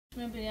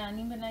इसमें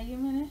बिरयानी बनाई है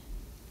मैंने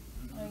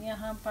और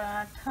यहाँ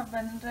पराठा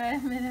बन रहा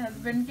है मेरे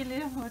हस्बैंड के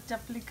लिए। वो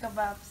चपली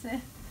कबाब से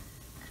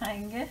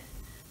खाएंगे।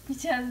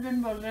 पीछे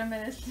हस्बैंड बोल रहे हैं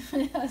मेरे,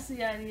 इसलिए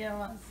हंसी आ रही है,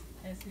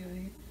 आवाज़ ऐसी हो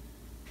रही है।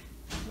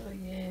 तो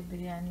ये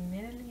बिरयानी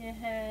मेरे लिए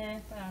है,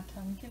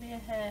 पराठा उनके लिए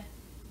है।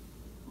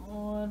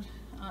 और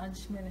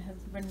आज मेरे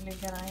हस्बैंड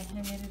लेकर आए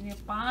हैं मेरे लिए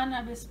पान।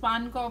 अब इस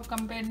पान को आप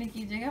कंपेयर नहीं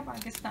कीजिएगा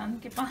पाकिस्तान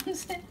के पान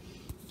से,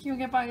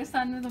 क्योंकि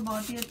पाकिस्तान में तो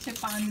बहुत ही अच्छे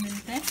पान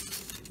मिलते हैं,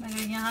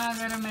 मगर यहाँ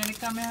अगर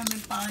अमेरिका में हमें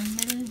पान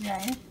मिल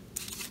जाए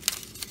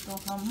तो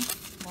हम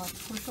बहुत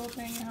खुश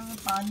होते हैं कि हमें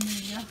पान मिल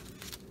गया।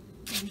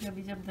 कभी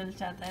कभी जब दिल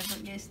चाहता है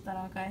तो ये इस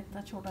तरह का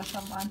इतना छोटा सा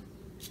पान,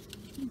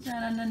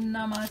 बेचारा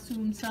नन्ना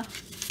मासूम सा।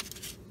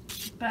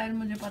 पर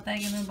मुझे पता है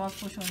कि मैं बहुत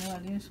खुश होने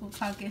वाली हूँ इसको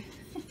खा के।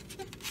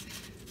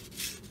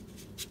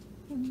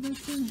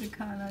 बिल्कुल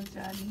दिखाना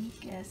चाह रही हूँ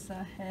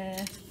कैसा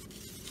है।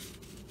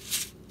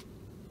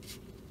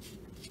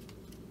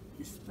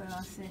 इस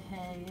तरह से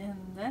है ये,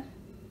 अंदर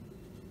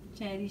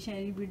चेरी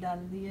शेरी भी डाल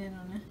दी है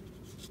इन्होंने।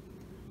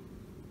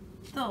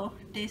 तो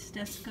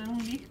टेस्ट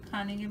करूँगी,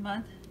 खाने के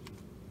बाद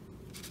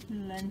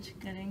लंच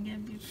करेंगे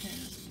अभी, फिर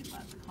उसके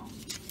बाद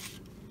खाऊंगी।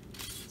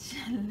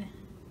 चलें।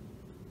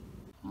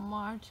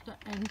 मार्च का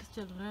एंड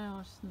चल रहा है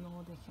और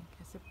स्नो देखें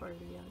कैसे पड़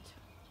रही है आज।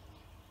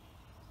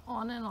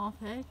 ऑन एंड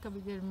ऑफ है,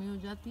 कभी गर्मी हो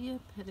जाती है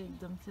फिर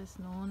एकदम से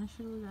स्नो होने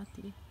शुरू हो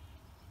जाती है।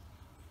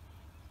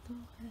 तो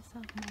ऐसा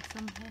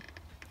मौसम है,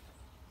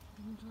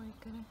 एंजॉय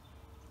करें।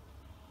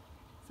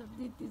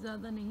 सर्दी इतनी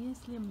ज़्यादा नहीं है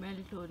इसलिए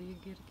मेल्ट हो रही है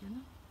गिर के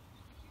ना।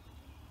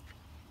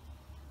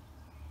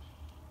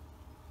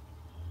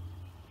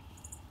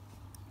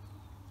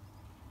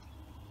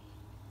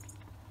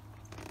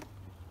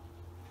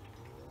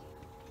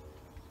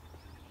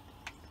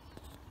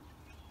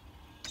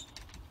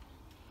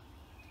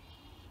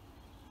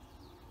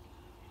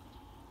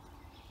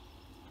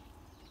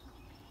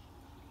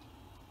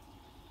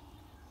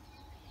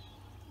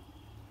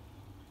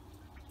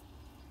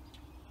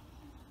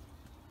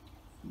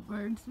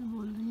 बर्ड्स भी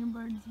बोल रही हैं,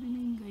 बर्ड्स भी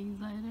नहीं गई,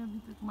 जाहिर है अभी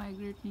तक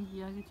माइग्रेट नहीं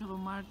किया कि चलो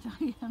मार्च आ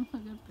गया,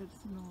 मगर फिर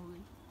स्नो हो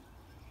गई।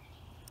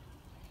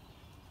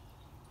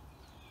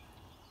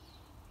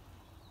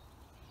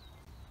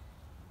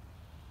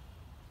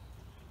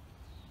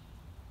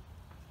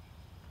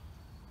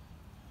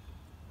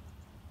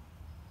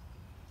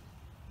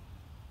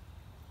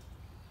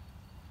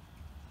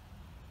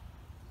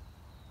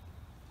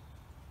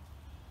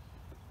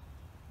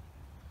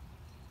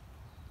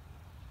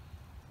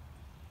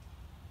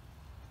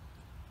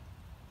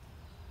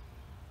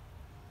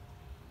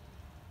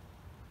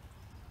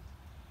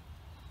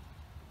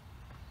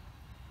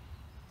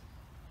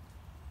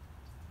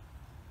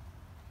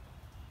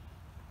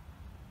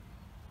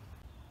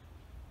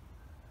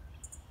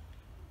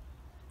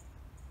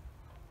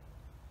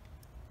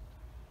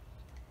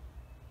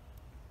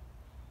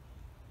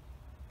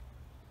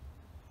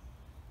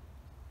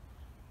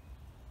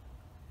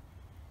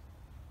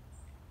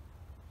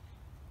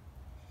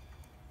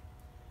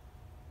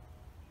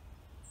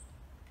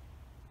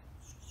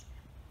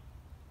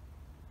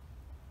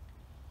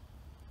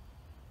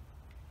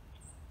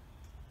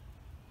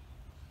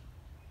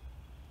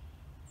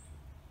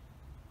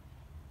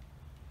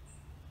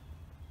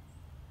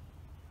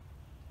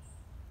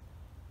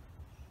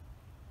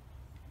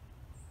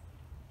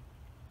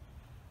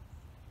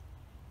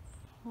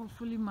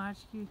 होपफुली मार्च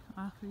की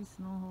आखिरी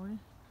स्नो होए।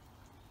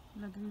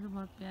 लग रही तो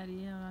बहुत प्यारी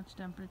है और आज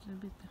टेम्परेचर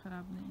भी इतना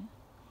ख़राब नहीं है।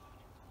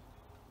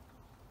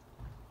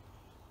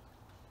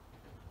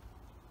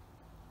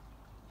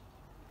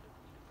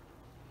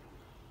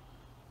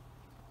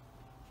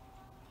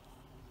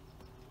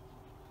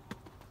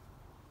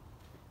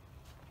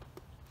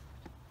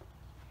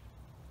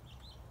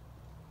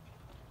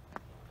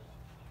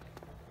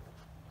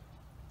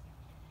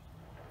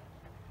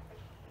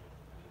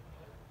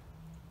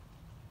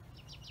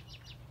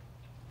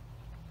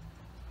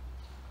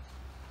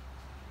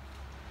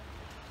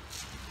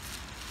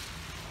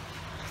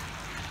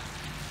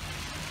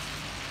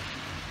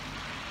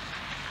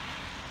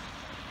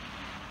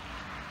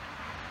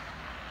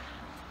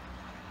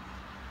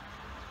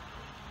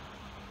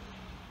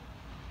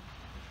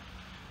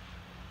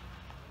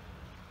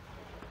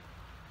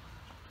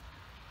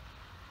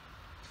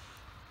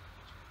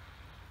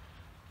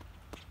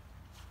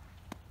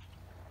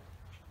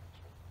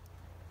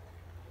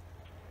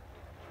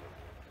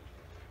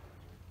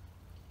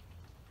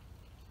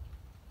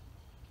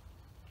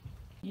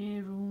 ये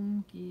रूम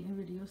की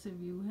वीडियो से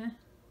व्यू है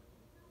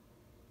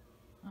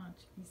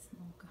आज की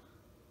स्नो का।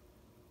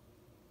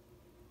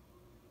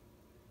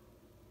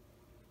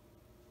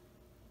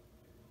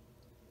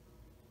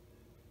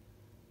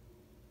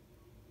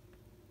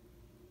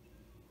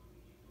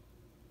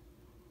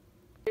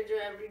 जो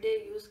एवरीडे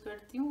यूज़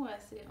करती हूँ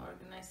वैसे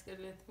ऑर्गेनाइज कर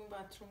लेती हूँ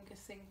बाथरूम के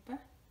सिंक पर।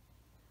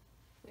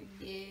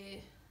 तो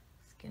ये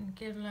स्किन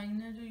केयर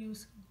लाइनर जो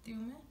यूज़ करती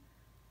हूँ मैं।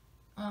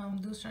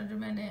 दूसरा जो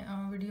मैंने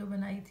वीडियो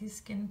बनाई थी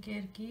स्किन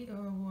केयर की,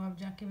 वो आप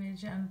जाके मेरे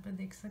चैनल पर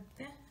देख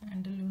सकते हैं।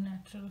 एंडलू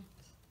नेचुरल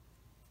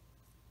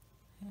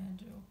है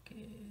जो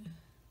कि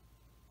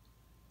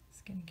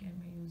स्किन केयर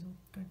में यूज़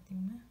करती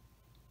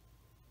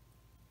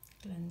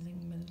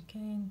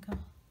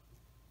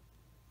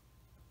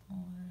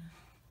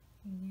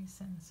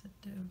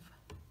सेंसिटिव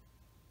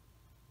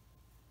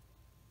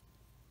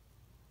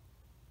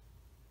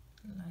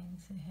लाइन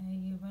से है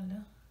ये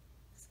वाला,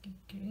 इसकी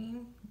क्रीम,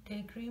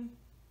 डे क्रीम,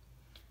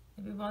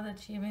 ये भी बहुत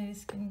अच्छी है मेरी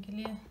स्किन के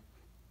लिए।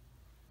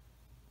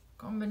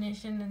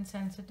 कॉम्बिनेशन इन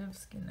सेंसिटिव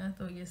स्किन है,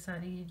 तो ये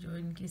सारी जो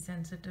इनकी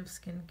सेंसिटिव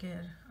स्किन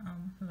केयर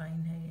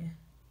लाइन है ये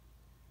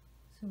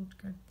सूट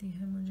करती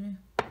है मुझे।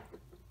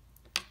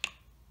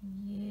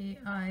 ये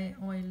आई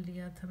ऑयल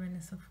लिया था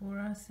मैंने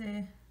सफोरा से,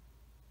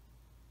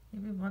 ये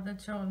भी बहुत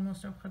अच्छा,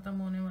 ऑलमोस्ट अब ख़त्म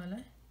होने वाला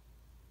है।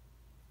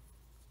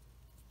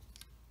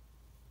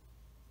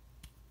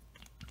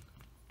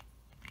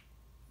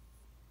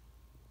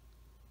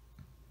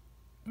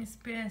 इस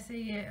पे ऐसे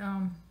ये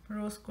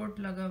रोज कोट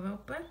लगा हुआ है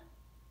ऊपर,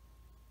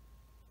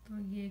 तो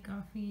ये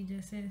काफ़ी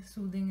जैसे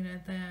सूदिंग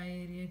रहता है आई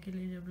एरिया के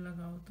लिए जब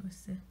लगाओ तो।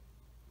 इससे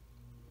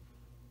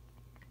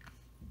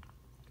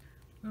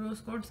रोज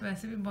कोट्स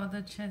वैसे भी बहुत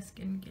अच्छा है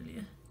स्किन के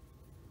लिए।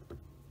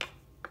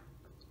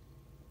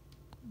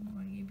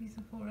 और ये भी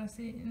सफोरा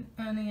से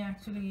नहीं,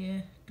 एक्चुअली ये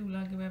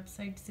टूला की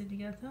वेबसाइट से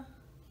लिया था।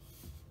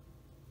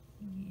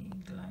 ये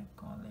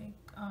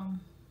ग्लाइकोलिक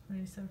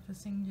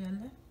रिसर्फेसिंग जेल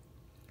है,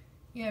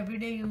 ये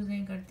एवरीडे यूज़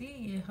नहीं करती,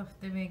 ये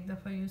हफ्ते में एक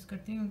दफ़ा यूज़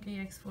करती हूँ क्योंकि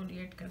ये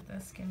एक्सफोलिएट करता है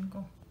स्किन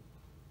को।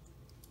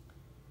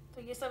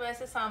 तो ये सब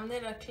ऐसे सामने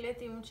रख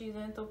लेती हूँ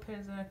चीज़ें, तो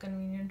फिर ज़रा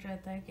कन्वीनियंट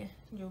रहता है कि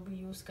जो भी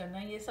यूज़ करना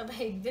है। ये सब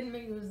एक दिन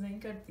में यूज़ नहीं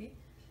करती,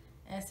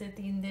 ऐसे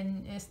 3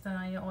 दिन इस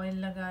तरह ये ऑयल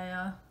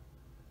लगाया,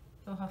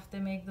 तो हफ्ते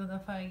में 1-2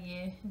 दफ़ा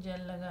ये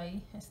जेल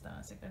लगाई, इस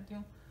तरह से करती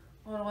हूँ।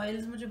 और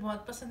ऑयल्स मुझे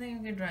बहुत पसंद है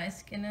क्योंकि ड्राई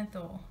स्किन है,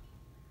 तो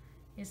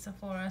ये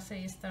सफोरा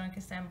से इस तरह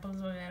के सैम्पल्स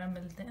वगैरह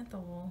मिलते हैं तो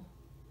वो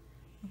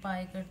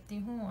बाय करती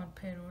हूँ और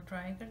फिर वो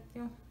ट्राई करती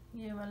हूँ।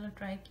 ये वाला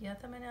ट्राई किया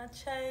था मैंने,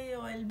 अच्छा है ये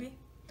ऑयल भी,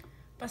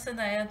 पसंद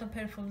आया तो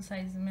फिर फुल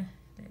साइज़ में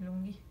ले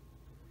लूँगी।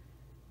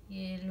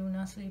 ये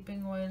Luna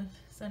sleeping oil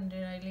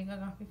Sunday Riley का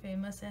काफ़ी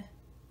फेमस है,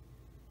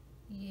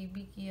 ये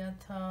भी किया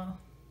था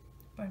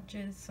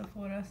परचेज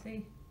सफोरा से।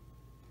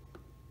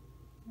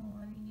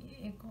 और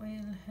ये एक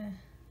ऑयल है,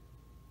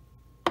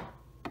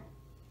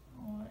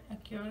 और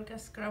एक्योर का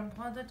स्क्रब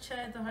बहुत अच्छा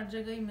है, तो हर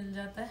जगह ही मिल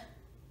जाता है,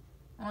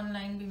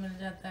 ऑनलाइन भी मिल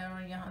जाता है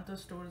और यहाँ तो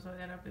स्टोर्स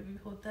वगैरह पे भी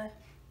होता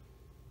है।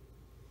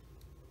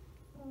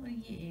 और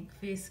ये एक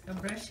फेस का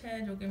ब्रश है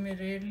जो कि मैं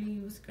रेयरली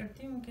यूज़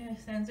करती हूँ कि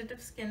सेंसिटिव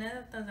स्किन है,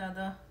 इतना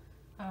ज़्यादा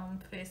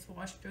फेस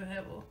वॉश जो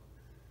है वो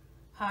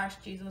हार्श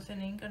चीज़ों से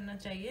नहीं करना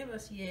चाहिए।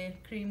 बस ये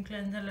क्रीम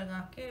क्लेंजर लगा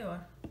के,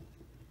 और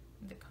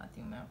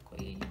दिखाती हूँ मैं आपको,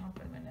 ये यहाँ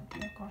पर मैंने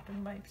अपने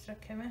कॉटन वाइप्स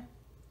रखे हुए,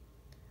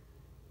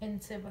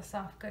 इनसे बस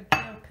साफ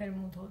करके और फिर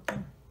मुँह धोती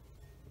हूँ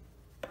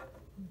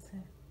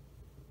इनसे।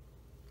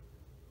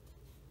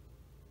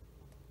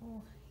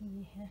 ओह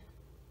ये है,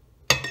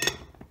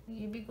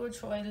 ये भी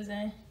कुछ ऑयल्स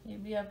हैं, ये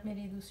भी आप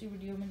मेरी दूसरी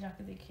वीडियो में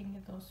जाके देखेंगे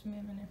तो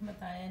उसमें मैंने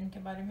बताया इनके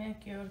बारे में,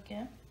 क्योर के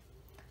हैं,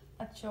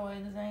 अच्छे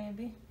ऑयल्स हैं ये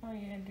भी। और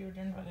ये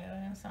डिओड्रेंट वगैरह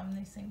हैं,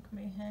 सामने सिंक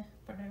में हैं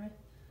पड़े हुए।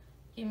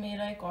 ये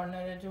मेरा एक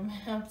कॉर्नर है जो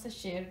मैं आपसे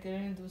शेयर कर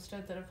रही हूँ, दूसरा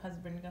तरफ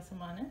हस्बैंड का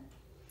सामान है।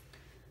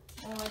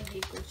 और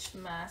ये कुछ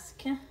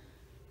मास्क हैं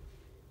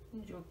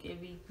जो कि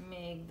वीक में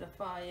 1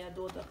 दफ़ा या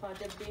 2 दफ़ा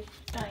जब भी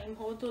टाइम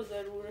हो तो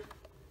ज़रूर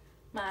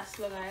मास्क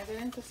लगाया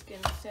करें, तो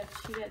स्किन से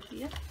अच्छी रहती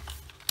है।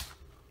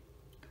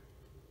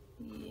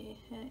 ये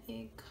है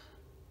एक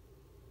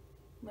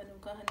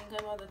बनूका हनी का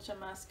बहुत अच्छा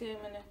मास्क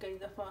है, मैंने कई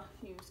दफ़ा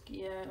यूज़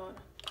किया है और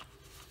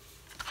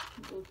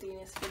 2-3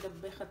 इसके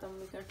डब्बे ख़त्म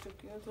भी कर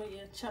चुकी हूँ, तो ये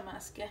अच्छा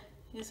मास्क है।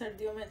 ये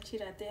सर्दियों में अच्छी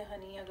रहते हैं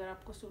हनी, अगर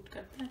आपको सूट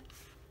करता है।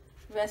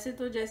 वैसे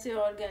तो जैसे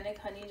ऑर्गेनिक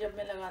हनी जब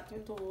मैं लगाती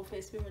हूँ तो वो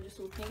फेस पे मुझे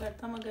सूट नहीं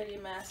करता, मगर ये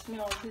मास्क में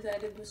और भी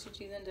सारी दूसरी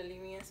चीज़ें डली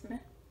हुई हैं इसमें,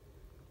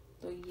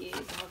 तो ये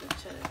बहुत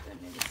अच्छा रहता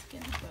है मेरी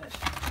स्किन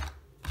पर।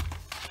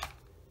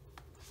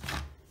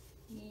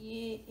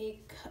 ये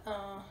एक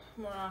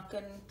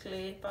मोराकन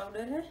क्ले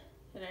पाउडर है,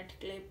 रेड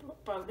क्ले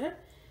पाउडर,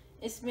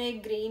 इसमें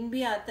एक ग्रीन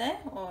भी आता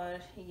है,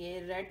 और ये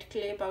रेड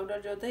क्ले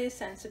पाउडर जो होता है ये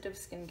सेंसिटिव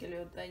स्किन के लिए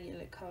होता है, ये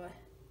लिखा हुआ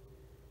है।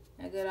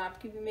 अगर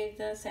आपकी भी मेरी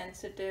तरह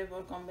सेंसिटिव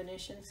और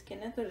कॉम्बिनेशन स्किन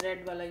है तो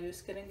रेड वाला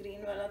यूज़ करें,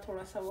 ग्रीन वाला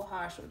थोड़ा सा वो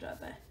हार्श हो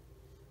जाता है।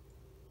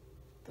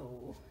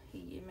 तो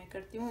ये मैं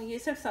करती हूँ, ये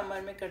सिर्फ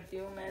समर में करती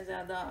हूँ, मैं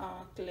ज़्यादा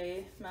क्ले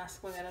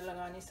मास्क वगैरह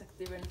लगा नहीं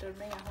सकती विंटर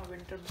में, यहाँ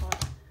विंटर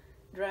बहुत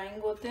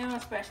ड्राइंग होते हैं और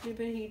स्पेशली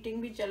फिर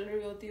हीटिंग भी चल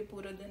रही होती है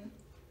पूरे दिन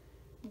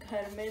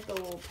घर में, तो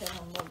फिर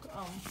हम लोग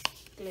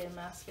क्ले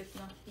मास्क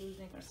इतना यूज़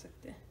नहीं कर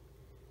सकते।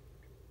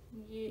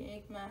 ये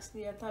एक मास्क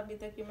लिया था, अभी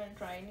तक ये मैंने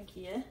ट्राई नहीं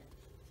किया है,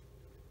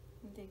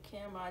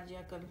 देखें अब आज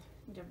या कल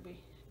जब भी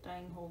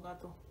टाइम होगा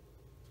तो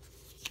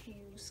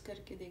यूज़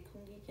करके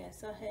देखूँगी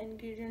कैसा है।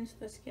 इंग्रेडिएंट्स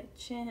तो इसके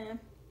अच्छे हैं,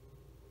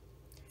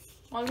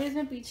 ऑलवेज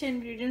मैं पीछे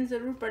इंग्रेडिएंट्स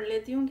ज़रूर पढ़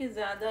लेती हूँ कि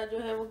ज़्यादा जो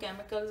है वो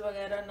केमिकल्स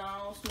वगैरह ना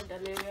उसमें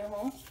डले हुए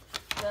हों,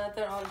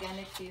 ज़्यादातर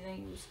ऑर्गेनिक चीज़ें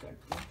यूज़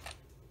करती हूँ।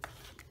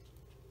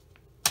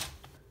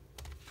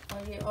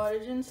 और ये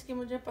ओरिजिन्स की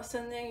मुझे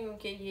पसंद है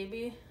क्योंकि ये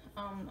भी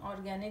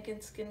ऑर्गेनिक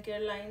स्किन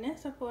केयर लाइन है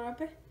सफोरा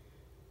पे,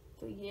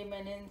 तो ये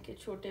मैंने इनके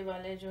छोटे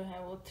वाले जो है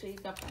वो 3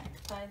 का पैक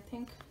था आई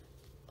थिंक,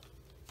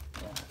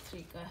 या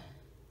 3 का,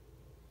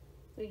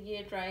 तो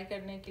ये ट्राई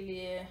करने के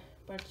लिए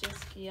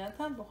परचेस किया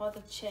था, बहुत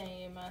अच्छे हैं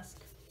ये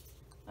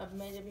मास्क। अब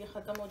मैं जब ये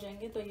ख़त्म हो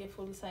जाएंगे तो ये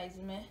फुल साइज़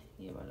में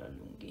ये वाला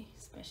लूँगी,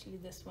 स्पेशली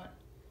दिस वन।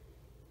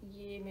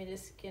 ये मेरे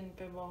स्किन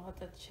पे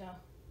बहुत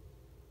अच्छा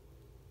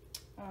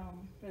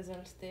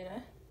रिज़ल्ट्स दे रहा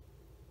है,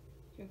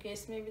 क्योंकि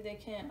इसमें भी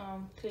देखें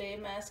क्ले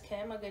मास्क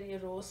है मगर ये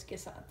रोज़ के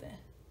साथ है,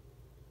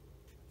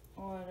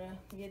 और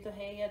ये तो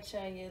है ही अच्छा।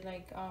 ये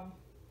लाइक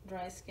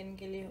ड्राई स्किन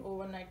के लिए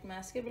ओवरनाइट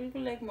मास्क है,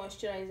 बिल्कुल लाइक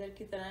मॉइस्चराइज़र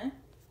की तरह है,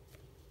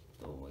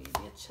 तो ये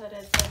भी अच्छा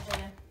रहता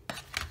है।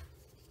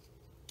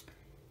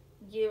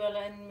 ये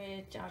वाला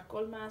इनमें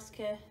चारकोल मास्क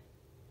है,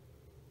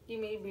 ये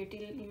मेरी बेटी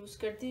यूज़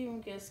करती है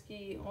क्योंकि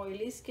इसकी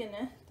ऑयली स्किन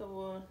है, तो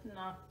वो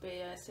नाक पे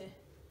ऐसे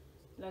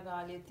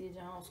लगा लेती है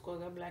जहाँ उसको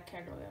अगर ब्लैक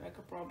हेड वगैरह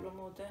का प्रॉब्लम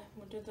होता है।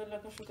 मुझे तो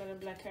लगा शुक्र है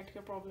ब्लैक हेड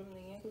का प्रॉब्लम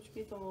नहीं है कुछ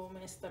भी, तो वो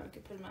मैं इस तरह के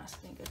फिर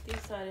मास्क नहीं करती,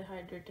 सारे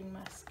हाइड्रेटिंग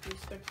मास्क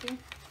यूज़ करती हूँ।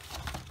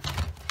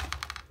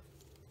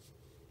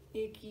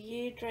 एक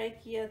ये ट्राई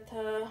किया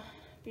था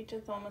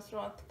पीटर थॉमस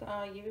रॉथ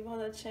का, ये भी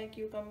बहुत अच्छा है,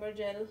 क्यूकम्बर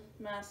जेल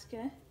मास्क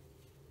है,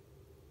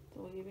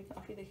 तो ये भी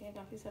काफ़ी देखें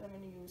काफ़ी सारा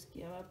मैंने यूज़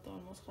किया हुआ, अब तो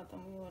ऑलमोस्ट ख़त्म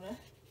ही हो रहा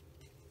है।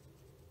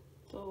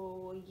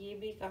 तो ये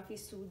भी काफ़ी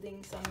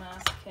सूदिंग सा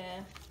मास्क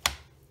है।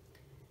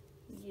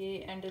 ये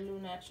एंडलू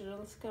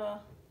नेचुरल्स का,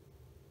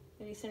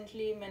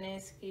 रिसेंटली मैंने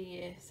इसकी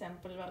ये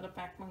सैम्पल वाला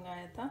पैक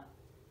मंगाया था,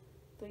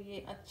 तो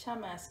ये अच्छा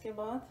मास्क है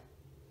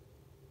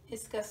बहुत।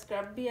 इसका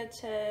स्क्रब भी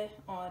अच्छा है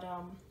और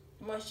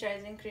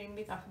मॉइस्चराइजिंग क्रीम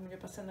भी काफ़ी मुझे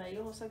पसंद आई।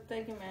 हो सकता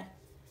है कि मैं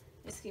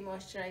इसकी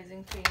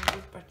मॉइस्चराइजिंग क्रीम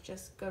भी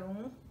परचेस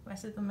करूँ।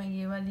 वैसे तो मैं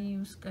ये वाली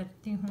यूज़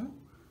करती हूँ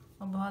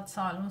और बहुत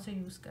सालों से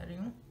यूज़ कर रही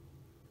हूँ,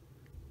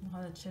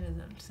 बहुत अच्छे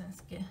रिजल्ट्स हैं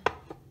इसके।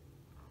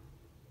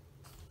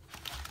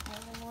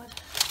 और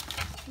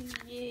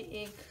ये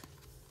एक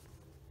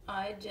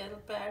आई जेल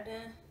पैड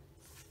है,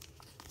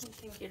 आई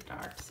थिंक ये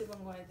टार्ट से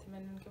मंगवाए थे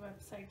मैंने उनके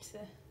वेबसाइट से,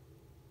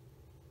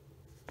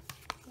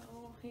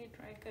 तो ये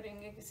ट्राई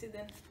करेंगे किसी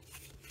दिन।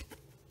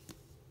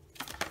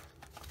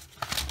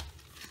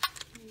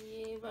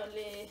 ये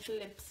वाले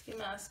लिप्स के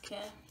मास्क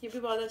हैं, ये भी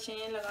बहुत अच्छे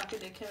हैं, लगा के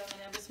देखे हुए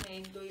मैंने, अब इसमें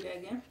एक दो ही रह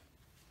गए।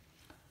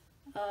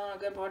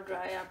 अगर बहुत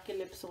ड्राई आपके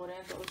लिप्स हो रहे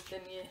हैं तो उस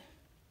दिन ये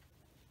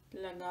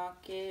लगा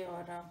के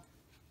और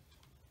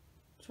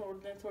छोड़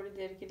दें थोड़ी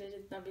देर के लिए,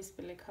 जितना भी इस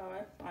पर लिखा हुआ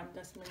है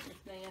 5-10 मिनट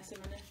इतना ही ऐसे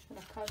मैंने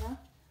रखा था,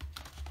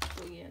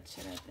 तो ये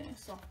अच्छे रहते हैं,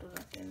 सॉफ्ट हो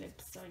जाते हैं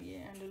लिप्स। और ये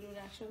एंडलू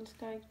नेचुरल्स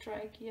का एक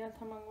ट्राई किया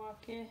था मंगवा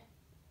के,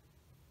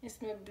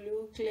 इसमें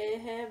ब्लू क्ले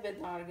है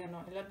विद आर्गन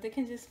ऑयल। अब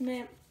देखें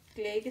जिसमें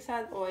क्ले के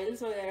साथ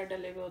ऑयल्स वगैरह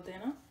डले हुए होते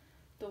हैं ना,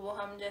 तो वो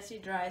हम जैसी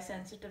ड्राई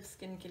सेंसिटिव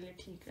स्किन के लिए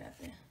ठीक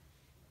रहते हैं।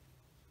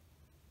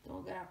 तो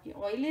अगर आपकी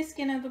ऑयली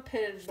स्किन है तो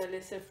फिर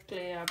भले सिर्फ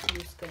क्ले आप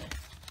यूज़ करें,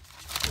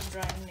 तो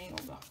ड्राइंग नहीं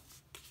होगा।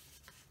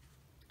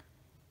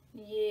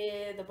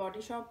 ये द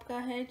बॉडी शॉप का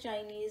है,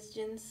 चाइनीज़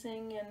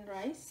जिनसेंग एंड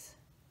राइस,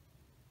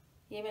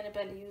 ये मैंने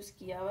पहले यूज़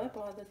किया हुआ है,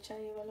 बहुत अच्छा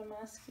है ये वाला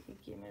मास्क।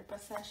 ये मेरे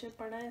पास सैशे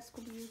पड़ा है,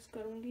 इसको भी यूज़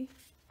करूँगी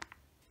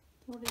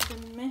थोड़े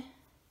दिन में।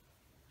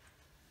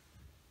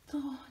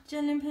 तो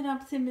चलें फिर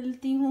आपसे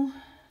मिलती हूँ,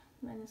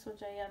 मैंने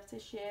सोचा ये आपसे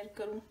शेयर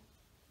करूँ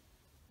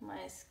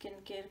my skin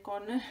care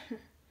corner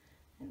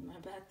in my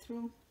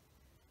bathroom.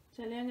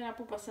 चलें, अगर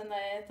आपको पसंद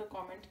आया है तो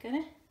कमेंट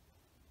करें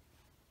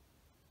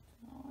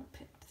और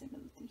फिर आपसे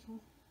मिलती हूँ।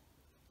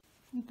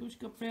 कुछ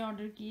कपड़े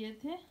ऑर्डर किए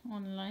थे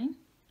ऑनलाइन,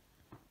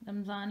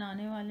 रमज़ान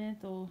आने वाले हैं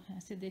तो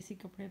ऐसे देसी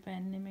कपड़े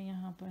पहनने में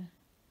यहाँ पर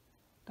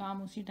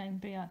काम उसी टाइम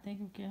पे आते हैं,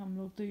 क्योंकि हम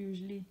लोग तो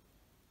यूजुअली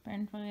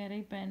पैंट वगैरह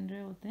ही पहन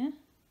रहे होते हैं।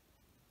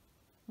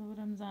 तो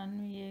रमज़ान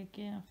में ये है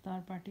कि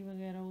अफ्तार पार्टी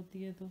वगैरह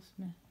होती है तो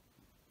उसमें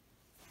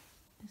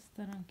इस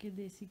तरह के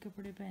देसी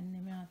कपड़े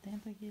पहनने में आते हैं।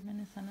 तो ये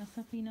मैंने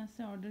साफिनाज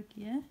से ऑर्डर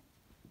किया है।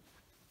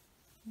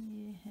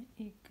 ये है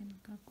एक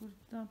इनका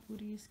कुर्ता,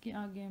 पूरी इसके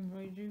आगे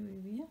एम्ब्रॉयडरी हुई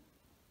हुई है,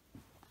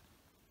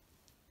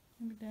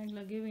 टैग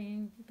लगे हुए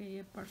हैं क्योंकि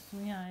ये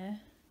परसों ही आया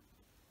है।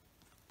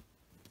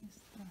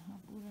 इस तरह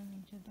पूरा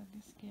नीचे तक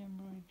इसकी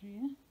एम्ब्रॉयडरी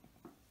है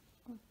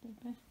कुर्ते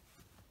पे,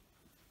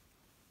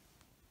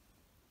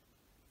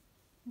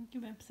 उनकी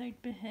वेबसाइट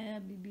पे है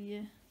अभी भी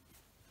है।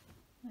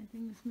 आई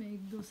थिंक इसमें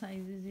 1-2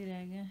 साइजेस ही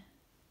रह गए।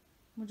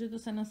 मुझे तो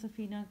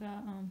सफीना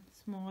का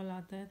स्मॉल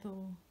आता है तो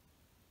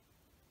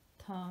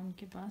था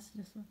उनके पास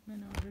जिस वक्त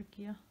मैंने ऑर्डर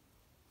किया।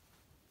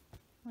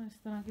 और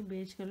इस तरह के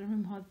बेज कलर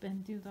में बहुत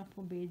पहनती हूँ तो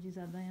आपको बेज ही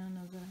ज़्यादा यहाँ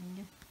नज़र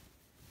आएंगे।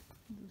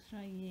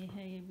 दूसरा ये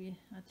है, ये भी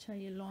अच्छा,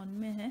 ये लॉन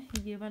में है,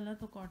 ये वाला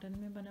तो कॉटन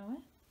में बना हुआ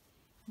है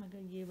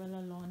मगर ये वाला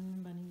लॉन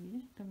में बनी हुई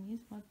है।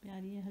 कमीज़ बहुत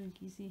प्यारी है,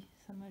 हल्की सी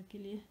समर के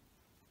लिए,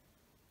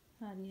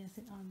 सारी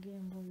ऐसे आगे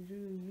एम्ब्रॉयडरी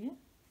हुई हुई है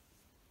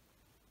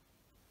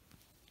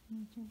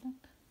नीचे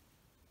तक,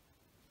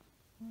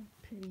 और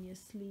फिर ये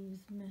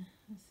स्लीव्स में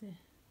ऐसे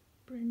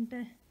प्रिंट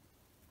है,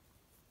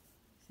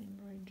 ऐसे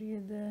एम्ब्रॉयडरी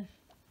इधर।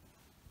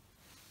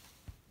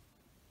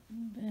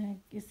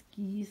 बैक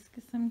इसकी इस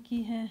किस्म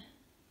की है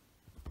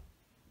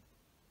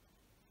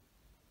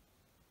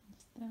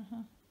इस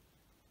तरह।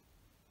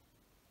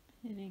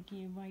 फिर एक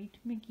ये वाइट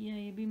में किया,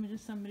 ये भी मुझे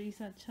समरी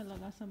सा अच्छा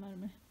लगा, समर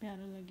में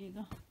प्यारा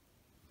लगेगा।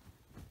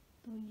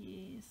 तो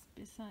ये इस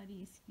पे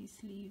सारी इसकी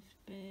स्लीव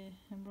पे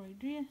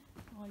एम्ब्रॉयडरी है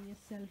और ये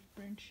सेल्फ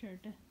प्रिंट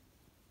शर्ट है।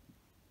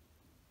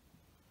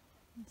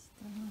 इस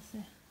तरह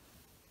से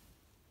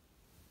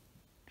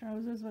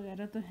ट्राउज़र्स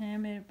वगैरह तो हैं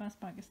मेरे पास,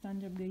 पाकिस्तान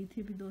जब गई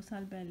थी अभी 2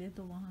 साल पहले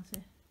तो वहाँ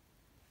से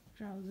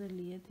ट्राउज़र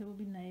लिए थे, वो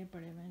भी नए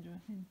पड़े हुए हैं जो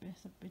इन पे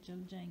सब पे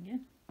चल जाएंगे।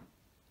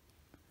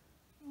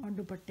 और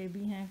दुपट्टे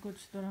भी हैं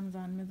कुछ, तो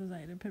रमज़ान में तो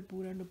ज़ाहिर है फिर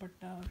पूरा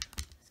दुपट्टा और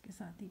इसके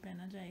साथ ही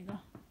पहना जाएगा।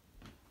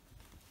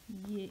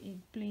 ये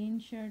एक प्लेन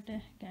शर्ट है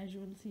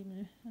कैजुअल सी,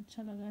 मुझे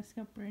अच्छा लगा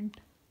इसका प्रिंट,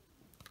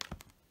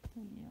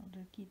 तो ये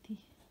ऑर्डर की थी।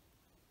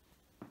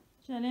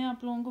 चलें,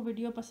 आप लोगों को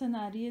वीडियो पसंद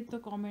आ रही है तो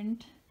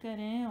कमेंट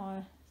करें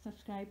और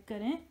सब्सक्राइब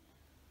करें,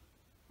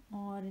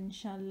 और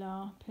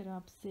इंशाल्लाह फिर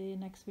आपसे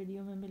नेक्स्ट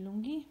वीडियो में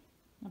मिलूँगी।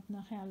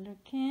 अपना ख्याल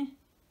रखें।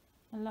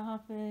 अल्लाह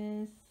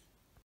हाफ़िज़।